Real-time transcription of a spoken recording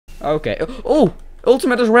Okay. Oh!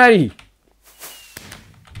 Ultimate is ready!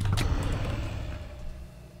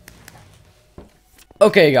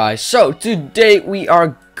 Okay guys, so today we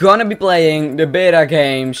are gonna be playing the beta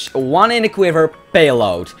games, one in the quiver,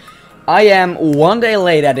 Payload. I am one day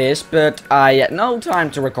late at this, but I had no time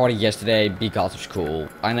to record it yesterday because of school.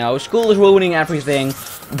 I know, school is ruining everything,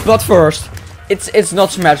 but first, it's not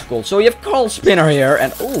symmetrical. So you have Carl Spinner here,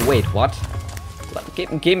 and oh wait, what?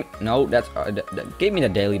 Give me, no, give me the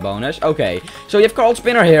daily bonus. Okay, so you have Carl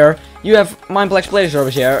Spinner here, you have Mineplex Play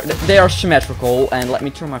Service here, they are symmetrical, and let me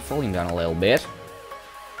turn my volume down a little bit.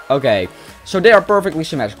 Okay, so they are perfectly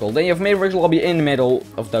symmetrical. Then you have Mavericks Lobby in the middle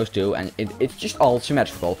of those two, and it's just all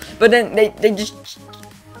symmetrical. But then they just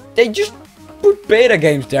put beta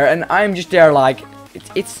games there, and I'm just there like,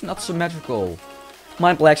 it's not symmetrical.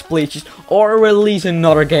 Mineplex, please just or release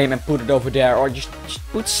another game and put it over there, or just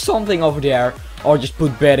put something over there, or just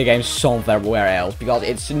put beta games somewhere else, because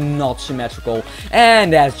it's not symmetrical,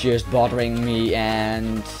 and that's just bothering me.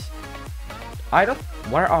 And I don't.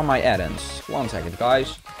 Where are my add-ins? 1 second,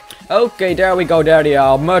 guys. Okay, there we go, there they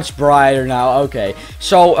are, much brighter now. Okay,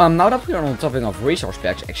 so now that we are on the topic of resource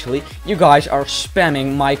packs, actually, you guys are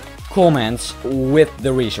spamming my comments with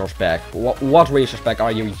the resource pack. What resource pack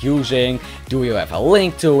are you using? Do you have a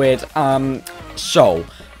link to it? So,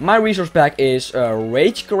 my resource pack is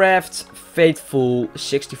Ragecraft Faithful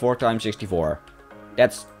 64x64.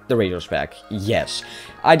 That's the resource pack, yes.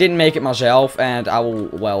 I didn't make it myself, and I will,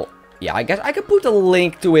 well, yeah, I guess I can put a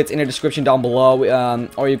link to it in the description down below,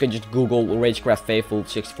 or you can just Google Ragecraft Faithful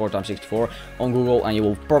 64x64 on Google, and you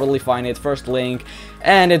will probably find it, first link,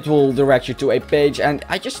 and it will direct you to a page. And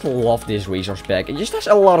I just love this resource pack. It just has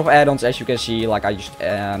a lot of add-ons, as you can see. Like I just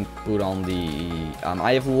put on the,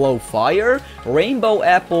 I have low fire, rainbow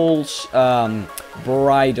apples,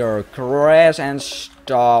 brighter grass and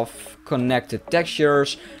stuff, connected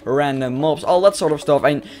textures, random mobs, all that sort of stuff,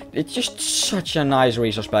 and it's just such a nice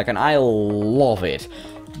resource pack, and I love it.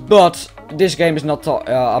 But this game is not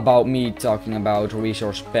about me talking about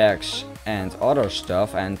resource packs and other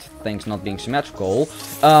stuff and things not being symmetrical.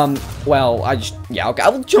 Well, yeah, okay, I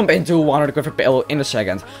will jump into 100 quiver payload in a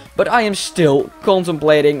second, but I am still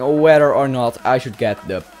contemplating whether or not I should get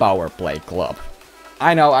the Power Play Club.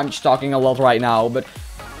 I know I'm just talking a lot right now, but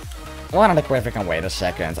 100 quiver can wait a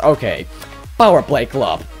second. Okay, Power Play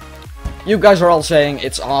Club. You guys are all saying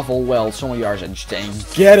it's awful. Well, some of you are just saying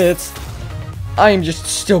get it. I am just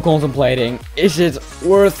still contemplating. Is it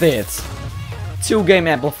worth it? 2 game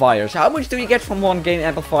amplifiers. How much do you get from 1 game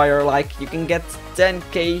amplifier? Like, you can get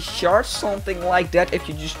 10k shards, something like that, if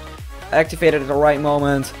you just activate it at the right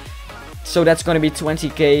moment. So that's gonna be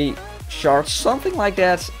 20k shards, something like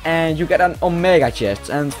that, and you get an Omega chest.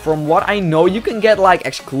 And from what I know, you can get like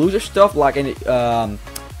exclusive stuff, like in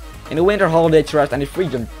the Winter Holiday chest and the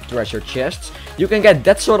Freedom Treasure chests. You can get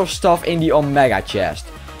that sort of stuff in the Omega chest.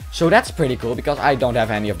 So that's pretty cool, because I don't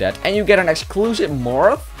have any of that. And you get an exclusive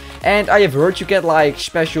morph, and I have heard you get like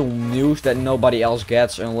special news that nobody else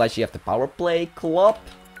gets unless you have the Power Play Club.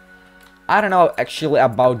 I don't know actually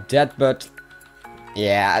about that, but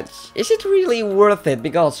yeah, is it really worth it?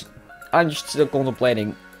 Because I'm just still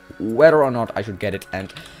contemplating whether or not I should get it,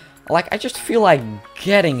 and like I just feel like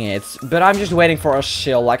getting it, but I'm just waiting for a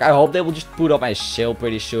sale. Like I hope they will just put up a sale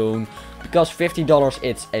pretty soon, because $50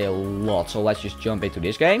 it's a lot. So let's just jump into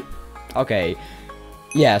this game. Okay,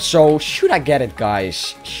 yeah, so should I get it,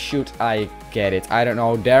 guys? Should I get it? I don't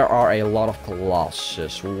know, there are a lot of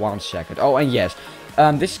classes. 1 second. Oh, and yes,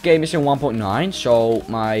 this game is in 1.9, so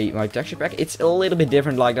my texture pack, it's a little bit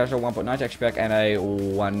different. Like there's a 1.9 texture pack and a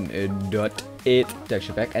 1.8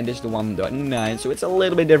 texture pack, and this is the 1.9, so it's a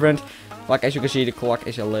little bit different. Like as you can see, the clock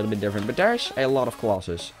is a little bit different, but there's a lot of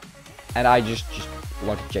classes, and I just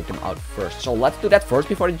want to check them out first. So let's do that first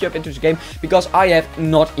before I jump into the game, because I have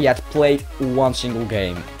not yet played 1 single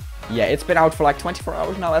game. Yeah, it's been out for like 24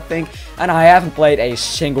 hours now, I think, and I haven't played a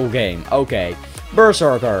single game. Okay,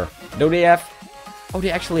 Berserker. Do they have? Oh, they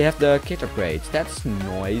actually have the kit upgrades. That's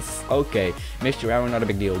nice. Okay, missed your arrow, not a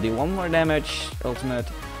big deal. Do 1 more damage. Ultimate.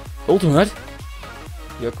 Ultimate?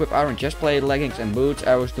 You equip iron chestplate, leggings, and boots.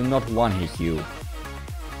 Arrows do not one-hit you.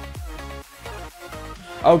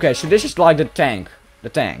 Okay, so this is like the tank. The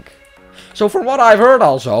tank. So from what I've heard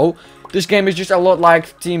also, this game is just a lot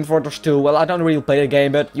like Team Fortress 2. Well, I don't really play the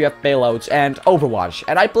game, but you have payloads and Overwatch.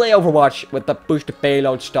 And I play Overwatch with the push the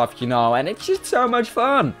payload stuff, you know, and it's just so much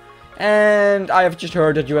fun. And I have just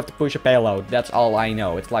heard that you have to push a payload. That's all I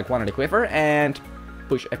know. It's like 100 quiver and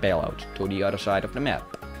push a payload to the other side of the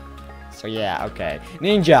map. So yeah, okay.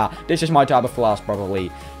 Ninja. This is my type of class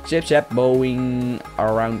probably. Zip-zap boing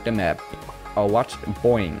around the map. Oh, what?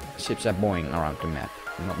 Boing. Zip-zap boing around the map.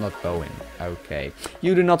 Not bowing. Okay.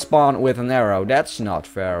 You do not spawn with an arrow. That's not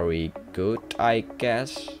very good, I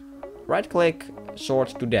guess. Right click, sword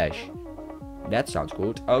to dash. That sounds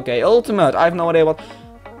good. Okay, ultimate. I have no idea what...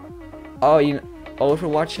 Oh, you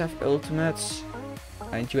Overwatch have ultimates.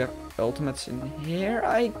 And you have ultimates in here,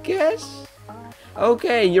 I guess?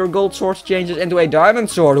 Okay, your gold sword changes into a diamond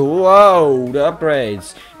sword. Whoa, the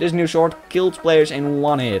upgrades. This new sword kills players in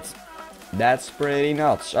one hit. That's pretty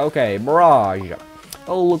nuts. Okay, barrage.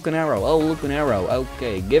 Oh, look, an arrow. Oh, look, an arrow.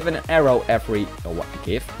 Okay, give an arrow every... Oh, what?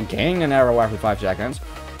 Gain an arrow every 5 seconds.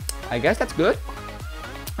 I guess that's good.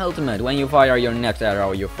 Ultimate. When you fire your next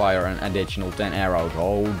arrow, you fire an additional 10 arrows.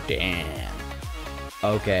 Oh, damn.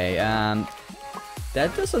 Okay,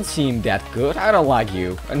 that doesn't seem that good. I don't like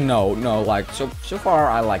you. No, like, so far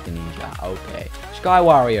I like the ninja. Okay. Sky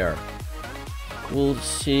Warrior. We'll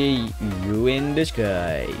see you in the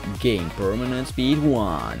sky. Gain permanent speed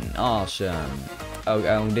 1. Awesome.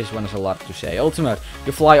 Oh, this one is a lot to say. Ultimate.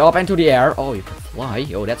 You fly up into the air. Oh, you can fly.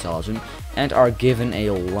 Oh, that's awesome. And are given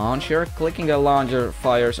a launcher. Clicking the launcher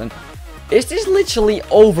fires and... Is this literally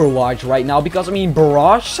Overwatch right now? Because, I mean,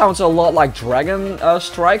 Barrage sounds a lot like Dragon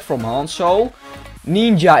Strike from Hanzo.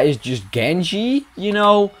 Ninja is just Genji, you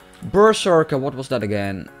know. Berserker, what was that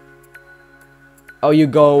again? Oh, you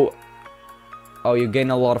go... Oh, you gain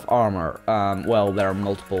a lot of armor. Well, there are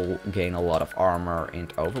multiple gain a lot of armor in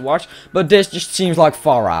Overwatch. But this just seems like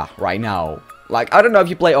Pharah right now. Like, I don't know if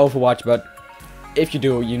you play Overwatch, but if you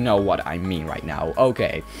do, you know what I mean right now.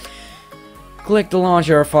 Okay. Click the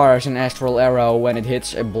launcher, fires an astral arrow. When it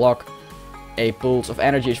hits a block, a pulse of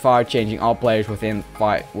energy is fired, changing all players within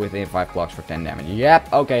 5 blocks for 10 damage.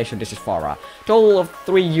 Yep, okay, so this is Pharah. Total of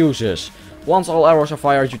 3 uses. Once all arrows are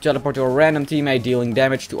fired, you teleport to a random teammate, dealing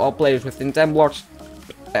damage to all players within 10 blocks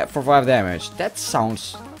for 5 damage.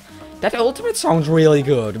 That ultimate sounds really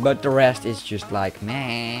good, but the rest is just like,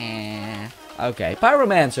 meh. Okay,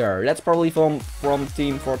 Pyromancer. That's probably from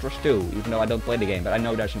Team Fortress 2, even though I don't play the game, but I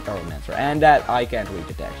know there's a Pyromancer. And that I can't read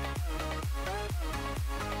the text.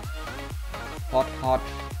 Hot,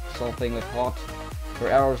 something with hot. Your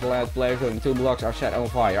arrows land players within 2 blocks are set on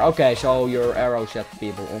fire. Okay, so your arrows set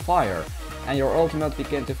people on fire. And your ultimate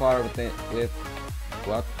begin to fire begin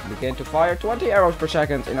to fire 20 arrows per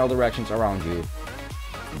second in all directions around you.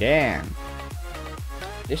 Damn.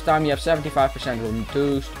 This time you have 75%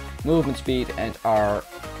 reduced movement speed and are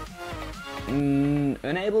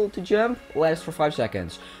unable to jump. Lasts for 5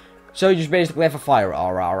 seconds. So you just basically have a fire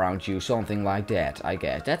aura around you, something like that, I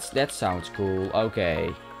guess. That sounds cool.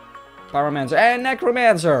 Okay. Pyromancer and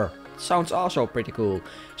Necromancer. Sounds also pretty cool.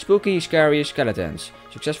 Spooky, scary skeletons.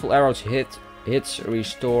 Successful arrows hits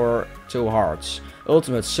restore 2 hearts.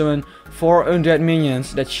 Ultimate summon 4 undead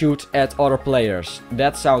minions that shoot at other players.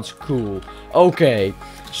 That sounds cool. Okay.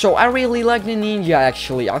 So I really like the ninja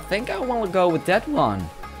actually. I think I want to go with that one.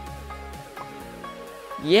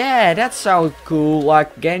 Yeah, that sounds cool.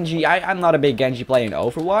 Like Genji. I'm not a big Genji player in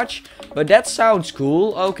Overwatch, but that sounds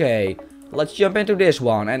cool. Okay. Let's jump into this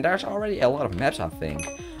one. And there's already a lot of maps, I think.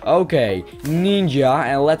 Okay, ninja,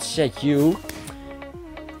 and let's set you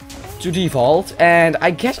to default. And I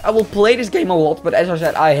guess I will play this game a lot, but as I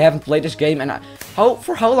said, I haven't played this game. And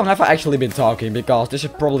for how long have I actually been talking? Because this is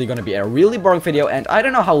probably going to be a really boring video, and I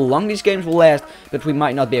don't know how long these games will last, but we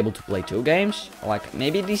might not be able to play 2 games. Like,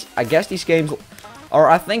 maybe I guess these games, or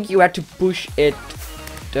I think you had to push it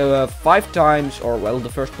to 5 times, or well, the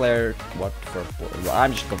first player, what first player? Well,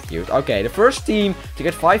 I'm just confused. Okay, the first team to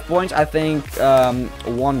get 5 points, I think,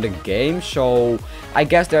 won the game. So I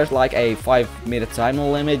guess there's like a 5-minute time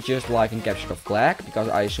limit, just like in Capture the Flag, because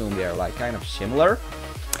I assume they're like kind of similar.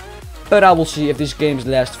 But I will see if these games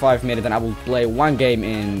last 5 minutes, and I will play 1 game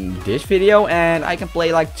in this video, and I can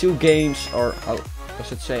play like 2 games, or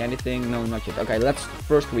does it say anything? No, not yet. Okay, let's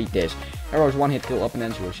first read this. Arrows 1-hit kill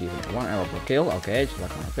opponents, you receive 1 arrow per kill. Okay, just like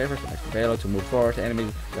one of my favorites. Extra payload to move forward. The enemy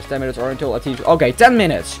lasts 10 minutes or until a team. Okay, 10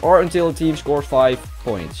 minutes or until a team scores 5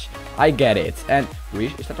 points. I get it. And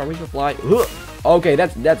is that a resupply? Okay,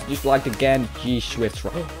 that's just like the Genji Swift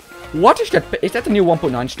throw. What is that? Is that the new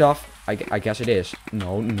 1.9 stuff? I guess it is.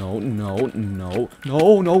 No.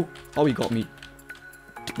 Oh, he got me.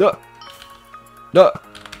 Oh,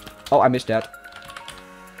 I missed that.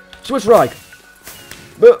 Switch strike.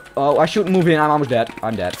 Oh, I shouldn't move in. I'm almost dead.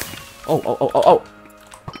 I'm dead. Oh,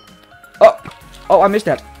 I missed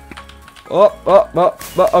that.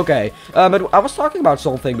 Okay. But I was talking about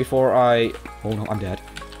something before I... Oh no, I'm dead.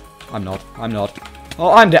 I'm not.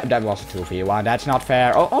 Oh, I'm dead. That was a 2v1. That's not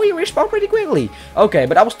fair. Oh, you respawned pretty quickly. Okay,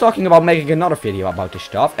 but I was talking about making another video about this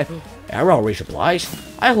stuff. And arrow resupplies.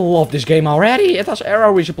 I love this game already. It has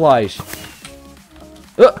arrow resupplies.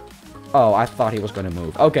 Oh, I thought he was gonna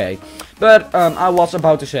move. Okay. But, I was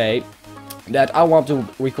about to say that I want to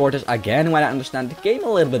record this again when I understand the game a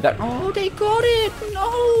little bit better. Oh, they got it!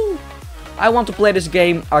 No! I want to play this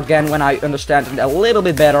game again when I understand it a little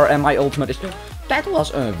bit better, and my ultimate is... That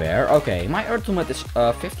was unfair. Okay, my ultimate is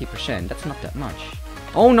 50%. That's not that much.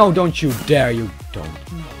 Oh no, don't you dare, you don't.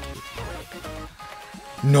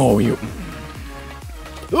 No, you...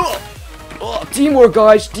 Oh, teamwork,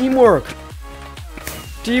 guys, teamwork!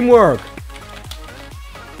 Teamwork!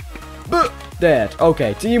 Dead.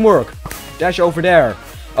 Okay, teamwork. Dash over there.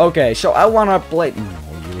 Okay, so I wanna play...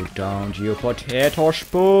 No, you don't, you potato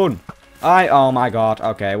spoon! Oh my god,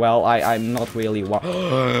 okay, well, I'm not really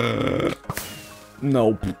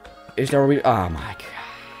Nope. Is there really... Oh my god.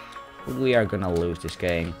 We are gonna lose this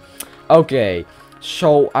game. Okay,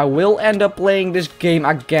 so I will end up playing this game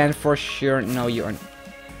again for sure. No, you aren't.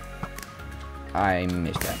 I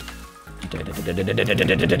missed that.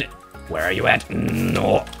 Where are you at?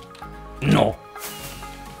 No. No.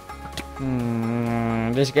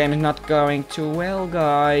 This game is not going too well,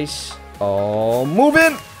 guys. Oh, move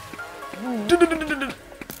in!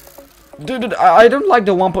 I don't like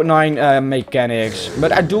the 1.9 mechanics,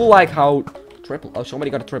 but I do like how... Triple. Oh,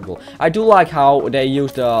 somebody got a triple. I do like how they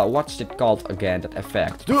use the... What's it called again? That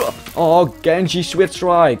effect. Oh, Genji Swift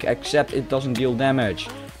Strike. Except it doesn't deal damage.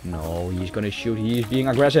 No, he's gonna shoot. He's being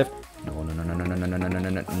aggressive. No.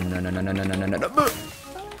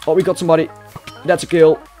 Oh, we got somebody. That's a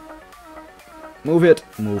kill. Move it.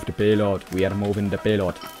 Move the payload. We are moving the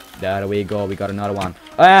payload. There we go. We got another one.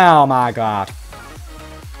 Oh my god.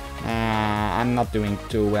 I'm not doing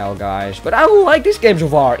too well, guys. But I like this game so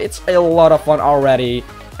far. It's a lot of fun already.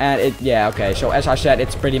 And yeah, okay. So as I said,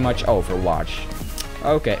 it's pretty much Overwatch.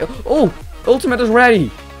 Okay. Oh, ultimate is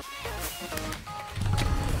ready.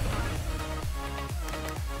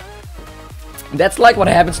 That's like what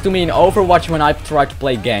happens to me in Overwatch when I try to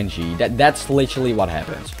play Genji. That's literally what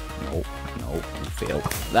happens. No, you failed.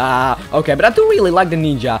 Okay, but I do really like the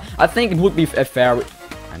ninja. I think it would be a fair...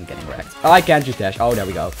 I'm getting wrecked. I can't just dash. Oh, there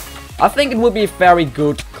we go. I think it would be a very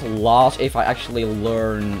good class if I actually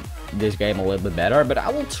learn this game a little bit better. But I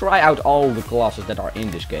will try out all the classes that are in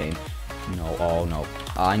this game. No, oh no.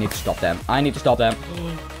 I need to stop them. I need to stop them.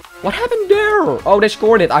 What happened there? Oh, they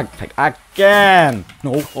scored it. I can.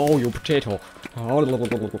 No, oh, you potato. Oh,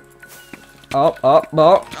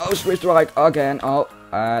 switch right again. Oh,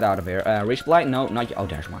 out of here. Resupply? No, not yet. Oh,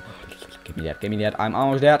 there's one. Give me that. Give me that. I'm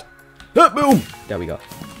almost dead. Boom! There we go.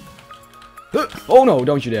 Oh no,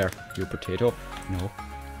 don't you dare. You potato. No.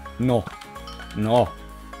 No. No.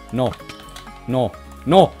 No. No.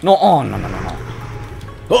 No. No. Oh, no.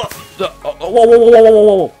 Whoa.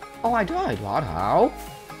 Oh, I died. What? How?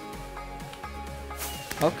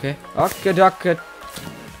 Okay. Okay.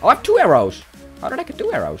 Oh, I have 2 arrows. How did I get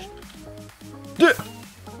 2 arrows?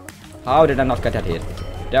 How did I not get that hit?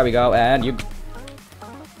 There we go, and you...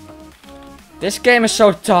 This game is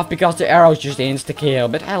so tough because the arrows just insta-kill,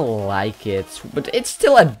 but I like it. But it's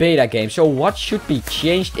still a beta game, so what should be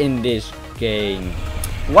changed in this game?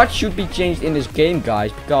 What should be changed in this game,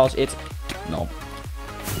 guys? Because it's... No.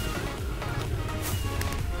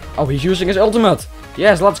 Oh, he's using his ultimate.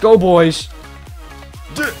 Yes, let's go, boys.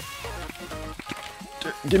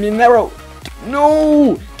 Give me an arrow.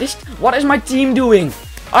 No! What is my team doing?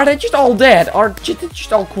 Are they just all dead? Or did they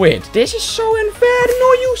just all quit? This is so unfair.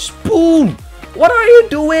 No, you spoon! What are you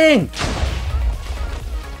doing?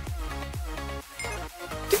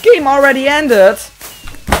 The game already ended.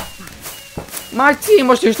 My team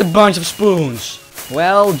was just a bunch of spoons.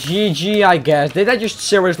 Well, GG, I guess. Did I just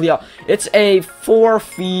seriously... It's a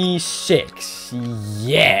 4v6.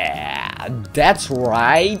 Yeah, that's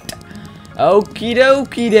right. Okie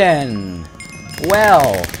dokie then.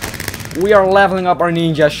 Well, we are leveling up our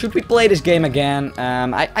ninja. Should we play this game again?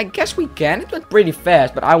 I guess we can. It went pretty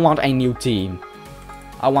fast, but I want a new team.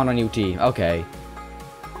 I want a new team. Okay.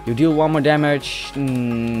 You deal 1 more damage.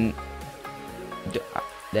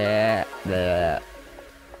 That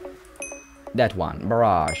one.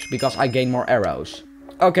 Barrage. Because I gain more arrows.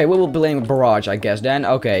 Okay, we will be playing Barrage, I guess then.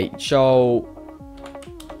 Okay, so...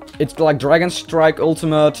 It's like Dragon Strike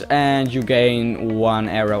Ultimate, and you gain 1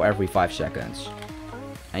 arrow every 5 seconds.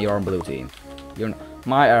 And you're on blue team.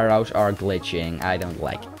 My arrows are glitching. I don't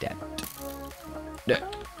like that.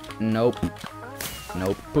 Nope.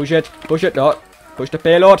 Nope. Push it. Push it. Oh. Push the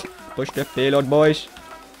payload. Push the payload, boys.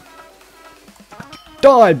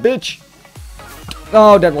 Die, bitch.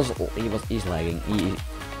 Oh, that was... He's lagging.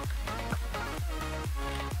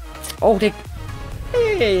 Oh, they...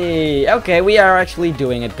 Hey, okay, we are actually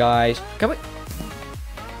doing it, guys. Can we...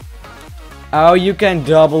 Oh, you can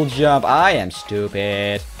double jump. I am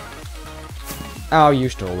stupid. Oh, you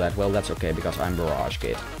stole that. Well, that's okay, because I'm Barrage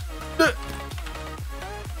Kid.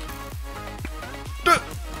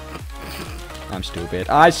 I'm stupid.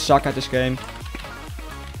 I suck at this game.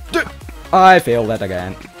 I failed that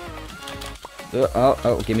again.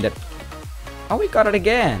 Oh, give me that. Oh, we got it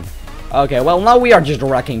again. Okay, well, now we are just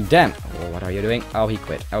wrecking them. Oh, what are you doing? Oh, he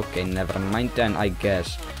quit. Okay, never mind then, I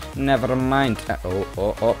guess. Never mind.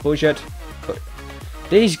 Oh, push it.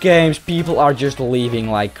 These games, people are just leaving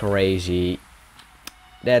like crazy.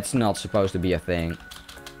 That's not supposed to be a thing.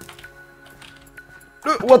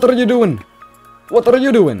 What are you doing? What are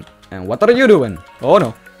you doing? And what are you doing? Oh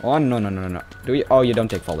no. Oh no. Do you? Oh, you don't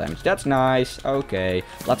take fall damage. That's nice. Okay.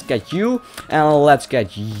 Let's get you. And let's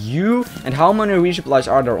get you. And how many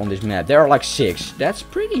resupplies are there on this map? There are like 6. That's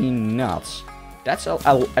pretty nuts. That's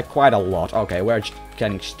quite a lot. Okay, we're just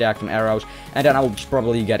getting stacked on arrows. And then I will just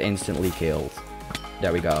probably get instantly killed.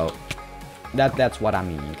 There we go. That's what I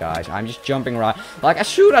mean, guys. I'm just jumping right. Like, as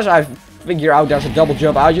soon as I figure out there's a double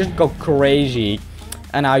jump, I just go crazy.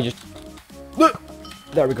 And I just...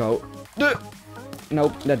 There we go.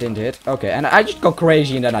 Nope, that didn't hit. Okay, and I just go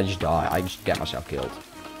crazy and then I just die. I just get myself killed.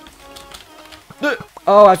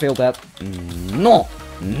 Oh, I failed that. No.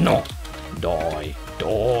 Die.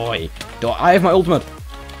 I have my ultimate.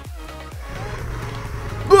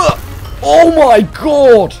 Oh my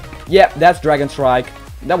god. Yeah, that's Dragon Strike.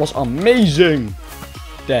 That was amazing.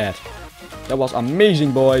 That was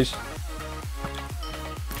amazing, boys.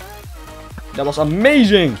 That was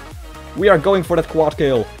amazing. We are going for that quad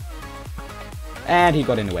kill. And he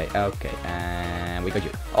got in the way. Okay, and we got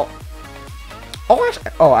you.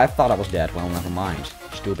 Oh, I thought I was dead. Well, never mind.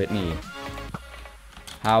 Stupid me.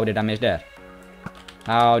 How did I miss that?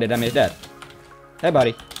 How did I miss that? Hey,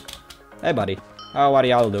 buddy. Hey, buddy. How are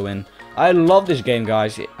y'all doing? I love this game,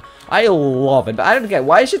 guys. I love it, but I don't get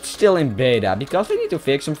why is it still in beta? Because they need to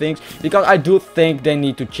fix some things. Because I do think they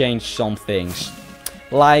need to change some things.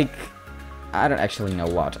 Like, I don't actually know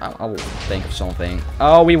what. I'll think of something.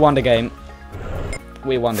 Oh, we won the game.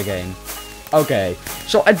 We won the game. Okay,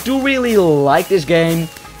 so I do really like this game,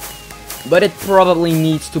 but it probably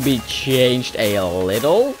needs to be changed a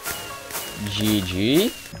little.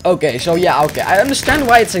 GG. Okay, so yeah, okay. I understand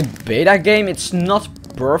why it's a beta game. It's not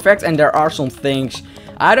perfect, and there are some things.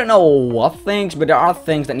 I don't know what things, but there are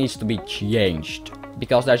things that needs to be changed.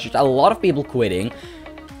 Because there's just a lot of people quitting.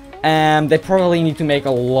 And they probably need to make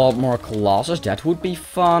a lot more classes. That would be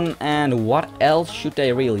fun. And what else should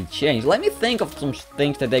they really change? Let me think of some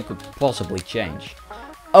things that they could possibly change.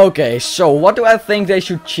 Okay, so what do I think they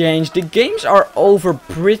should change? The games are over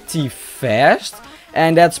pretty fast.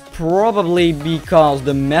 And that's probably because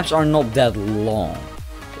the maps are not that long.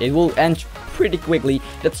 It will end pretty quickly.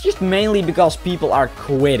 That's just mainly because people are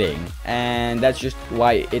quitting, and that's just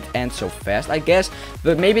why it ends so fast, I guess.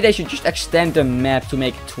 But maybe they should just extend the map to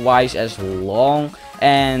make it twice as long,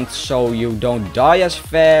 and so you don't die as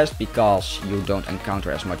fast because you don't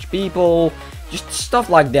encounter as much people. Just stuff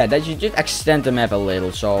like that. That you just extend the map a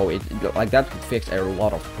little, so it like that could fix a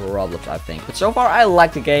lot of problems, I think. But so far, I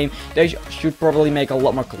like the game. They should probably make a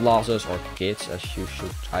lot more classes or kits, as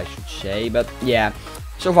I should say. But yeah.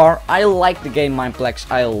 So far, I like the game Mineplex,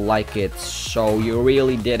 I like it, so you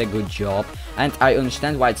really did a good job. And I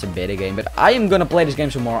understand why it's a beta game, but I am gonna play this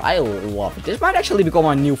game some more. I love it. This might actually become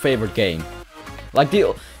my new favorite game. Like,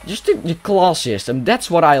 the class system,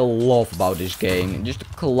 that's what I love about this game, just the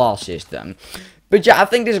class system. But yeah, I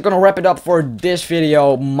think this is gonna wrap it up for this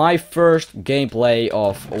video. My first gameplay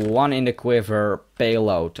of One in the Quiver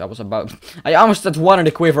Payload. I almost said One in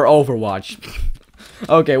the Quiver Overwatch.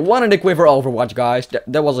 Okay, One in the Quiver Overwatch, guys.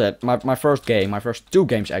 That was it. My first game. My first 2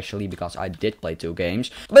 games, actually, because I did play 2 games.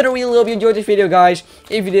 But I really hope you enjoyed this video, guys.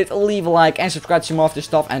 If you did, leave a like and subscribe to some of this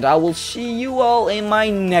stuff. And I will see you all in my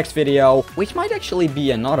next video, which might actually be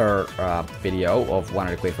another video of One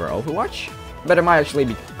in the Quiver Overwatch. But it might actually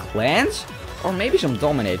be clans, or maybe some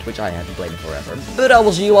Dominate, which I haven't played in forever. But I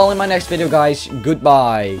will see you all in my next video, guys.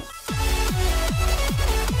 Goodbye.